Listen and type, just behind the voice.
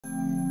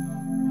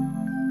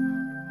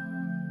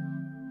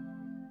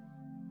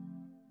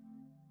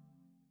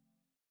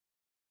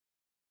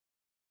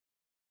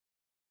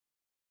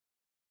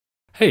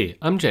Hey,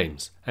 I'm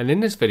James, and in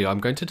this video I'm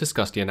going to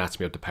discuss the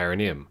anatomy of the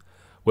perineum,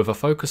 with a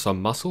focus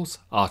on muscles,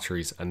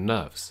 arteries and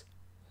nerves.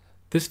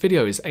 This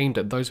video is aimed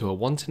at those who are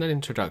wanting an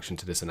introduction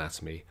to this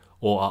anatomy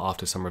or are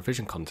after some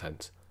revision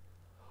content.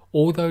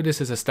 Although this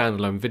is a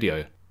standalone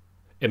video,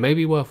 it may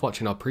be worth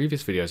watching our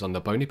previous videos on the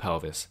bony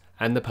pelvis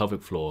and the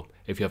pelvic floor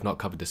if you have not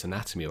covered this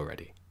anatomy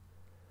already.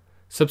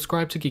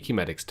 Subscribe to Geeky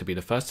Medics to be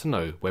the first to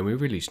know when we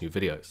release new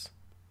videos.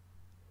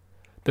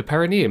 The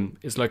perineum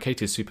is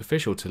located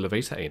superficial to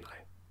levator ani.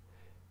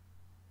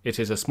 It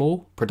is a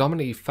small,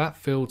 predominantly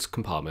fat-filled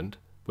compartment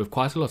with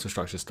quite a lot of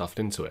structure stuffed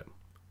into it.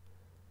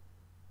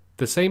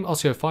 The same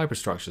osteofibrous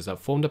structures that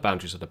form the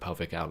boundaries of the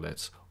pelvic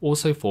outlets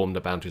also form the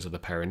boundaries of the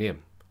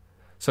perineum.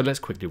 So let's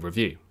quickly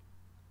review.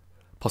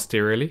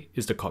 Posteriorly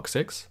is the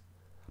coccyx.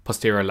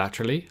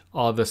 Posterolaterally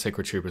are the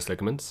sacrotuberous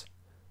ligaments.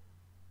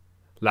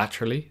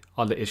 Laterally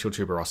are the ischial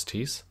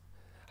tuberosities.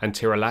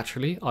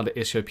 Anterolaterally are the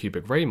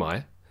ischiopubic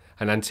rami,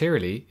 and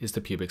anteriorly is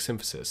the pubic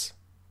symphysis.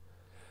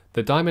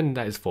 The diamond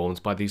that is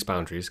formed by these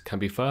boundaries can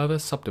be further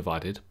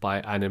subdivided by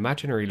an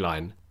imaginary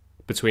line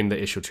between the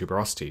ischial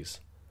tuberosities,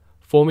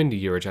 forming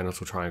the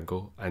urogenital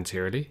triangle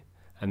anteriorly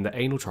and the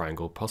anal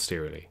triangle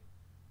posteriorly.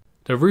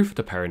 The roof of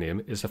the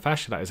perineum is the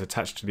fascia that is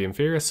attached to the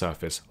inferior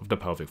surface of the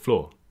pelvic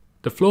floor.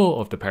 The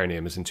floor of the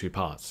perineum is in two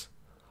parts.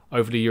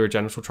 Over the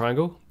urogenital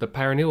triangle, the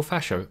perineal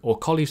fascia or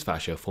Colles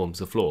fascia forms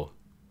the floor.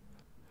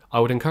 I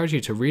would encourage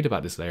you to read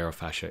about this layer of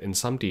fascia in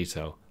some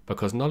detail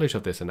because knowledge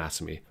of this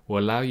anatomy will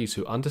allow you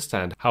to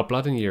understand how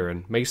blood and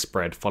urine may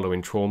spread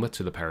following trauma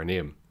to the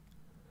perineum.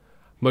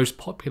 Most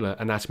popular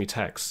anatomy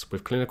texts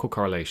with clinical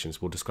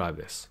correlations will describe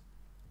this.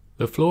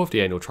 The floor of the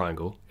anal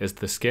triangle is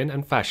the skin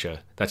and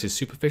fascia that is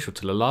superficial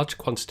to the large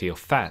quantity of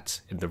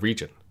fat in the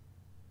region.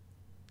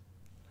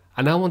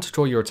 I now want to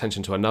draw your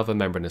attention to another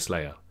membranous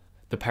layer,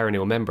 the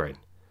perineal membrane.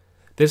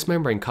 This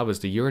membrane covers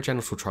the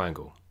urogenital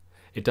triangle.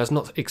 It does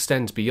not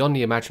extend beyond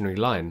the imaginary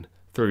line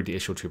through the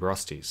ischial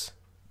tuberosities.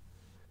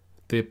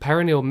 The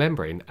perineal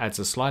membrane adds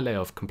a slight layer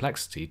of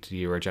complexity to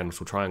the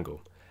urogenital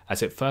triangle,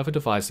 as it further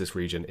divides this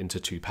region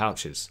into two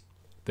pouches,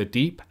 the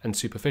deep and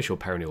superficial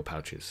perineal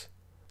pouches.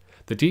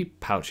 The deep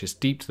pouch is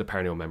deep to the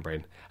perineal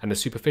membrane, and the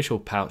superficial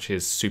pouch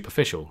is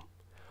superficial.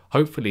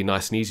 Hopefully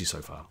nice and easy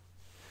so far.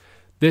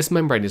 This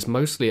membrane is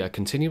mostly a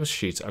continuous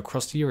sheet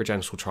across the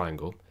urogenital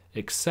triangle,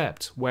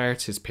 except where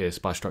it is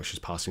pierced by structures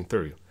passing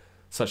through,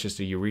 such as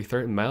the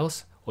urethra in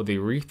males or the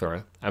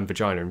urethra and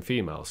vagina in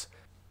females,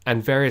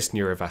 and various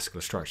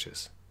neurovascular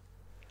structures.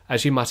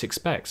 As you might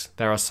expect,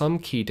 there are some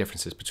key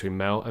differences between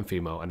male and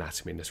female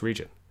anatomy in this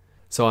region.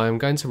 So I am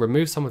going to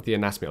remove some of the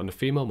anatomy on the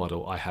female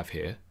model I have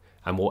here,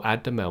 and will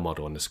add the male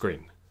model on the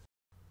screen.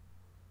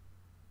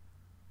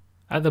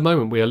 At the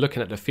moment we are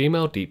looking at the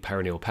female deep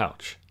perineal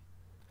pouch.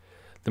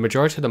 The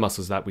majority of the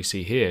muscles that we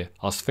see here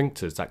are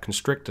sphincters that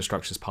constrict the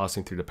structures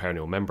passing through the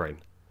perineal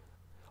membrane.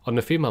 On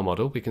the female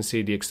model, we can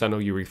see the external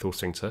urethral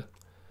sphincter,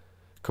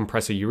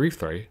 compressor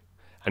urethrae,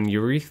 and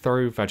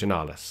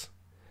urethrovaginalis.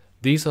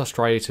 These are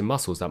striated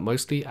muscles that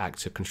mostly act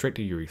to constrict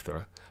the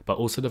urethra, but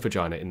also the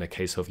vagina in the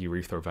case of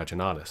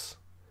urethrovaginalis.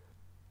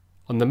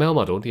 On the male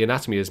model, the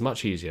anatomy is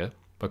much easier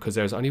because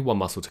there is only one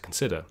muscle to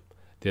consider,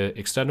 the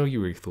external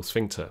urethral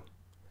sphincter.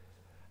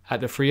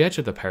 At the free edge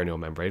of the perineal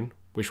membrane,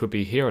 which would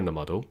be here on the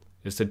model,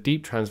 is the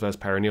deep transverse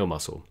perineal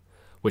muscle,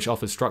 which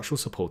offers structural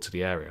support to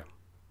the area.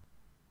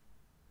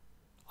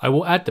 I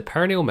will add the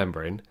perineal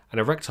membrane and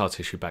erectile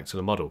tissue back to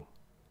the model.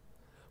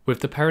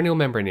 With the perineal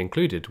membrane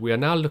included, we are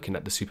now looking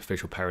at the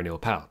superficial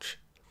perineal pouch.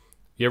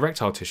 The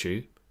erectile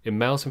tissue, in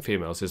males and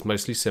females, is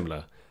mostly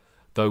similar,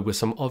 though with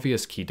some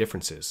obvious key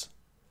differences.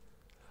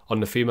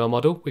 On the female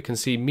model, we can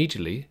see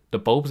medially the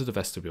bulbs of the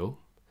vestibule,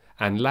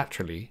 and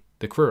laterally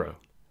the crura.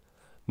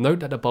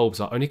 Note that the bulbs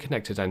are only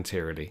connected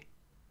anteriorly.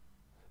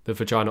 The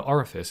vaginal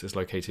orifice is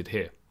located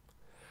here.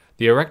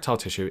 The erectile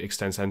tissue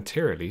extends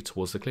anteriorly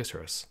towards the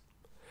clitoris.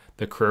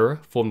 The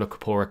crura form the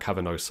corpora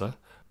cavernosa,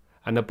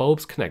 and the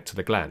bulbs connect to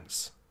the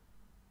glans.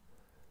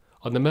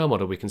 On the male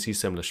model we can see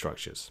similar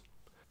structures.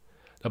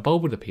 The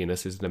bulb of the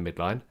penis is in the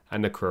midline,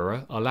 and the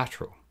crura are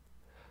lateral.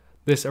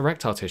 This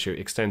erectile tissue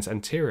extends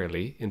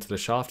anteriorly into the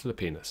shaft of the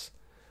penis.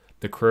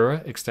 The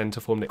crura extend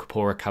to form the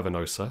corpora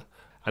cavernosa,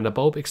 and the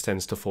bulb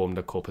extends to form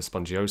the corpus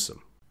spongiosum.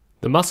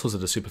 The muscles of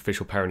the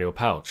superficial perineal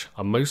pouch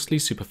are mostly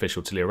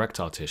superficial to the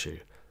erectile tissue,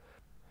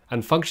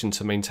 and function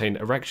to maintain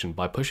erection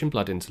by pushing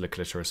blood into the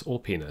clitoris or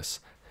penis,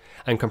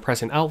 and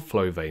compressing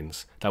outflow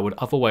veins that would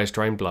otherwise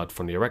drain blood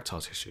from the erectile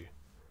tissue.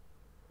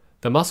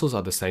 The muscles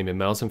are the same in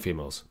males and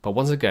females, but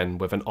once again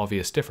with an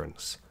obvious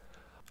difference.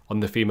 On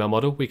the female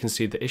model we can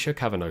see the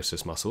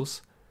ischiocavernosus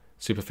muscles,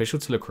 superficial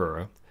to the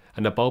crura,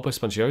 and the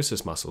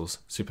bulbospongiosus muscles,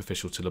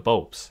 superficial to the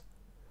bulbs.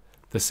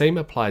 The same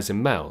applies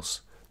in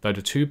males, though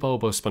the two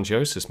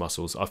bulbospongiosus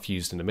muscles are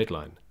fused in the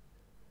midline.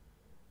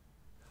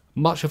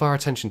 Much of our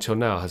attention till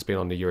now has been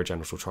on the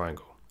urogenital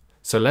triangle,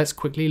 so let's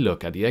quickly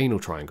look at the anal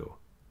triangle.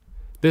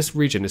 This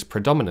region is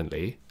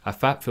predominantly a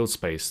fat-filled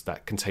space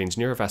that contains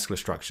neurovascular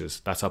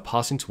structures that are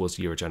passing towards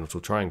the urogenital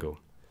triangle.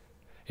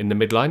 In the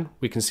midline,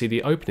 we can see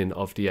the opening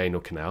of the anal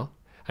canal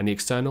and the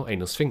external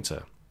anal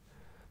sphincter.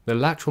 The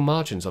lateral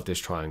margins of this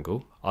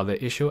triangle are the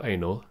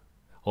ischial-anal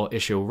or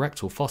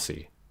ischial-rectal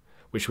fossae,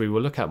 which we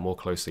will look at more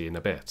closely in a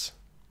bit.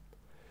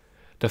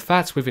 The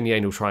fat within the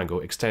anal triangle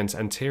extends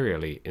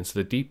anteriorly into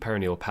the deep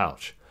perineal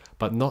pouch,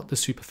 but not the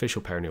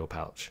superficial perineal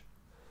pouch.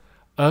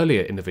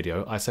 Earlier in the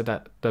video, I said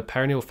that the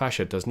perineal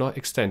fascia does not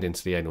extend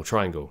into the anal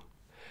triangle.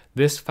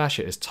 This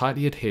fascia is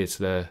tightly adhered to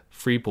the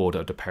free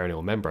border of the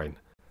perineal membrane,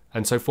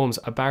 and so forms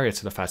a barrier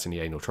to the fat in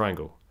the anal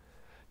triangle.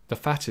 The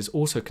fat is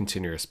also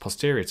continuous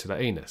posterior to the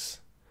anus.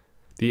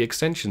 The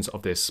extensions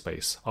of this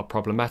space are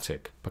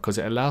problematic because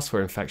it allows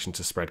for infection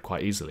to spread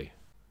quite easily.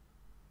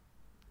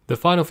 The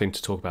final thing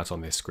to talk about on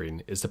this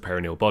screen is the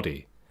perineal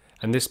body,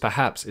 and this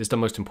perhaps is the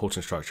most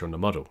important structure on the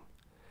model.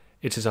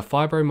 It is a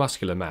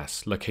fibromuscular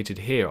mass located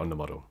here on the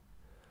model.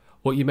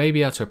 What you may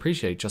be able to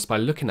appreciate just by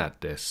looking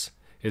at this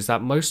is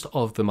that most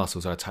of the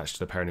muscles are attached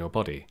to the perineal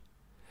body.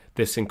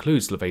 This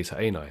includes levator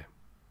ani.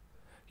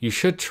 You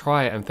should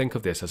try and think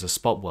of this as a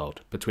spot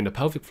weld between the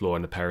pelvic floor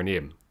and the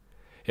perineum.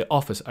 It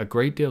offers a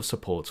great deal of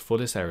support for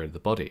this area of the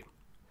body.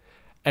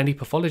 Any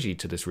pathology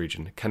to this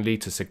region can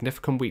lead to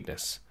significant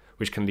weakness,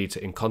 which can lead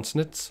to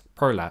incontinence,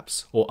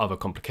 prolapse, or other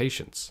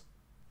complications.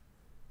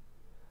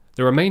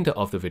 The remainder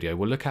of the video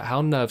will look at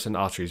how nerves and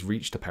arteries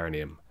reach the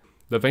perineum.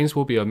 The veins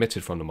will be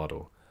omitted from the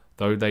model,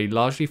 though they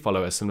largely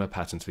follow a similar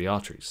pattern to the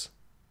arteries.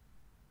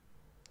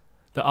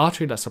 The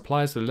artery that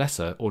supplies the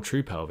lesser or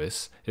true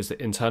pelvis is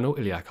the internal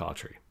iliac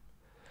artery.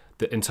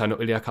 The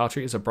internal iliac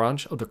artery is a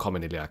branch of the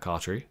common iliac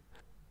artery,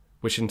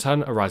 which in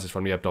turn arises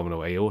from the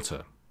abdominal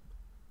aorta.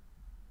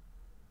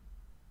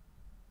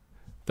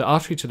 The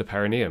artery to the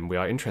perineum we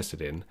are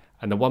interested in,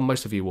 and the one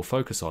most of you will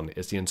focus on,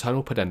 is the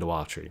internal pudendal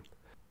artery,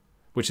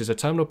 which is a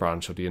terminal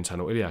branch of the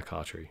internal iliac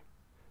artery.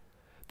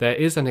 There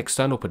is an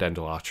external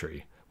pudendal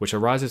artery, which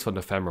arises from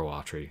the femoral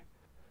artery.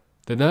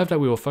 The nerve that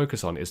we will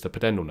focus on is the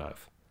pudendal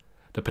nerve.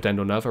 The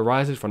pudendal nerve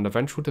arises from the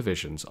ventral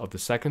divisions of the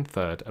 2nd,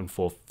 3rd, and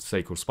 4th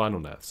sacral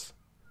spinal nerves.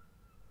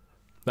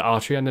 The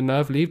artery and the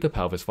nerve leave the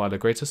pelvis via the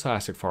greater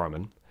sciatic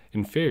foramen,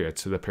 inferior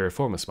to the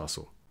piriformis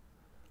muscle.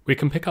 We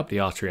can pick up the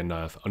artery and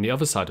nerve on the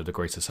other side of the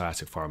greater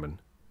sciatic foramen.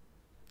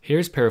 Here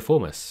is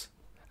piriformis,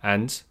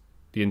 and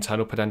the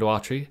internal pudendal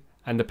artery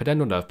and the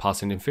pudendal nerve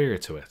passing inferior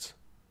to it.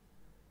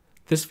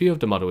 This view of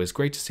the model is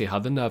great to see how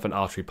the nerve and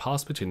artery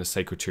pass between the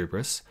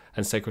sacrotuberous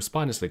and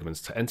sacrospinous ligaments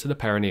to enter the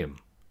perineum.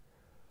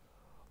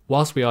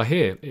 Whilst we are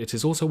here, it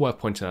is also worth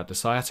pointing out the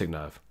sciatic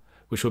nerve,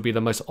 which will be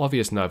the most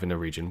obvious nerve in the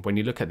region when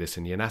you look at this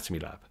in the anatomy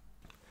lab.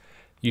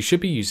 You should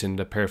be using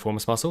the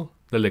piriformis muscle,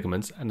 the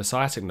ligaments, and the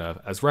sciatic nerve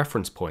as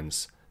reference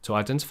points to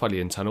identify the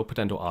internal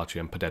pudendal artery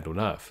and pudendal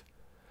nerve.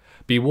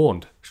 Be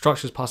warned,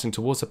 structures passing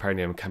towards the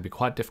perineum can be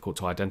quite difficult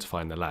to identify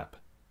in the lab.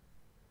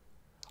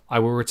 I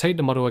will rotate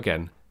the model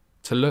again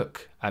to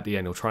look at the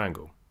anal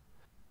triangle.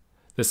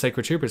 The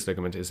sacrotuberous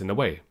ligament is in the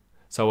way,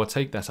 so I will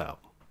take that out.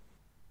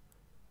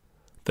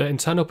 The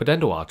internal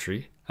pudendal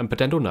artery and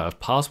pudendal nerve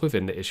pass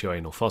within the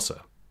ischial-anal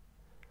fossa.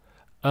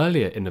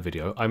 Earlier in the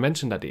video, I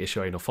mentioned that the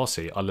ischial-anal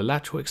fossae are the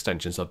lateral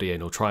extensions of the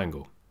anal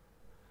triangle.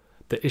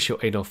 The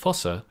ischial-anal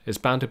fossa is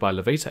bounded by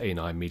levator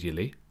ani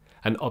medially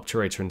and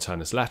obturator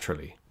internus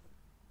laterally.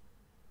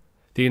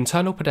 The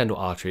internal pudendal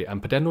artery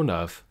and pudendal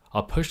nerve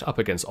are pushed up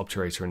against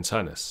obturator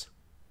internus.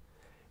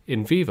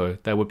 In vivo,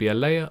 there would be a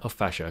layer of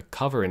fascia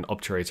covering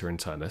obturator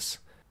internus,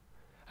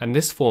 and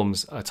this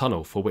forms a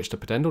tunnel for which the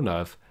pudendal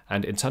nerve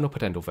and internal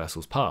pudendal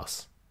vessels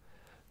pass.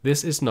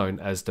 This is known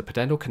as the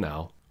pudendal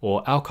canal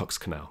or Alcock's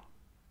canal.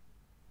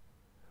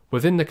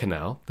 Within the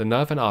canal, the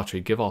nerve and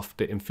artery give off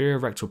the inferior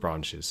rectal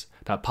branches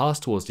that pass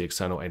towards the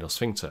external anal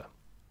sphincter.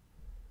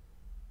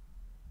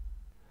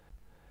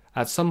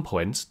 At some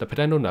points, the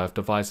pudendal nerve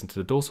divides into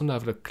the dorsal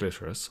nerve of the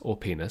clitoris or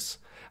penis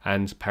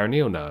and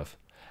perineal nerve,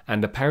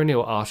 and the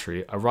perineal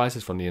artery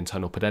arises from the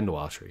internal pudendal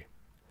artery.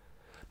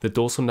 The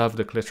dorsal nerve of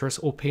the clitoris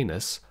or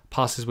penis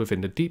passes within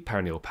the deep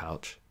perineal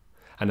pouch,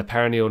 and the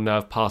perineal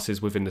nerve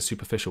passes within the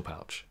superficial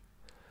pouch.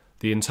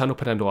 The internal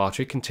pudendal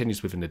artery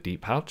continues within the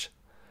deep pouch,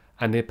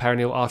 and the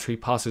perineal artery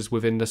passes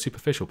within the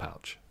superficial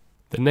pouch.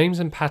 The names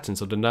and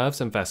patterns of the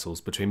nerves and vessels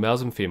between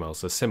males and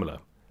females are similar,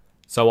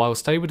 so I will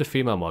stay with the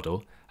female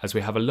model as we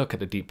have a look at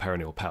the deep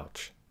perineal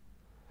pouch.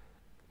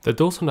 The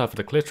dorsal nerve of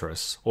the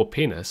clitoris, or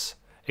penis,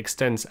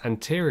 extends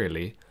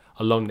anteriorly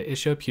along the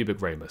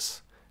ischiopubic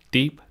ramus,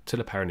 deep to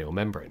the perineal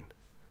membrane.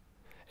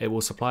 It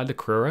will supply the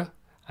crura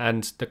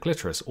and the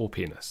clitoris or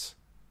penis.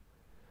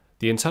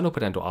 The internal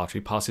pudendal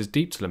artery passes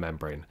deep to the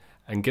membrane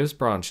and gives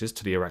branches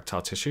to the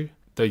erectile tissue,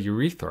 the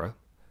urethra,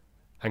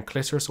 and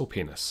clitoris or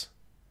penis.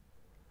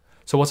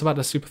 So what about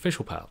the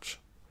superficial pouch?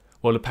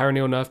 Well, the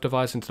perineal nerve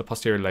divides into the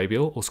posterior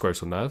labial or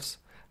scrotal nerves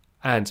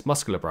and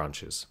muscular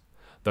branches,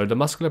 though the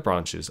muscular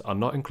branches are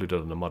not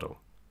included on the model.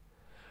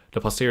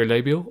 The posterior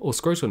labial or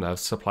scrotal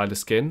nerves supply the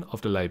skin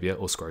of the labia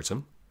or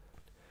scrotum.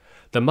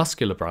 The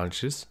muscular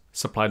branches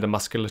supply the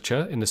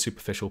musculature in the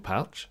superficial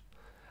pouch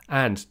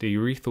and the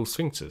urethral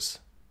sphincters.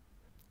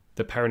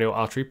 The perineal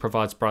artery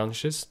provides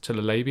branches to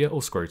the labia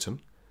or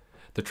scrotum,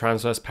 the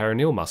transverse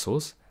perineal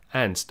muscles,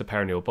 and the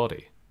perineal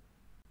body.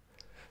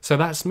 So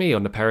that's me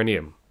on the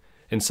perineum.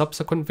 In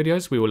subsequent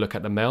videos, we will look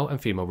at the male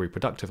and female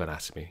reproductive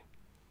anatomy.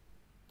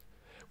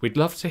 We'd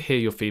love to hear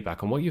your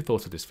feedback on what you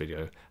thought of this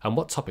video and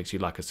what topics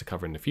you'd like us to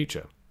cover in the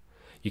future.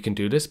 You can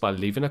do this by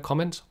leaving a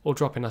comment or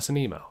dropping us an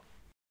email.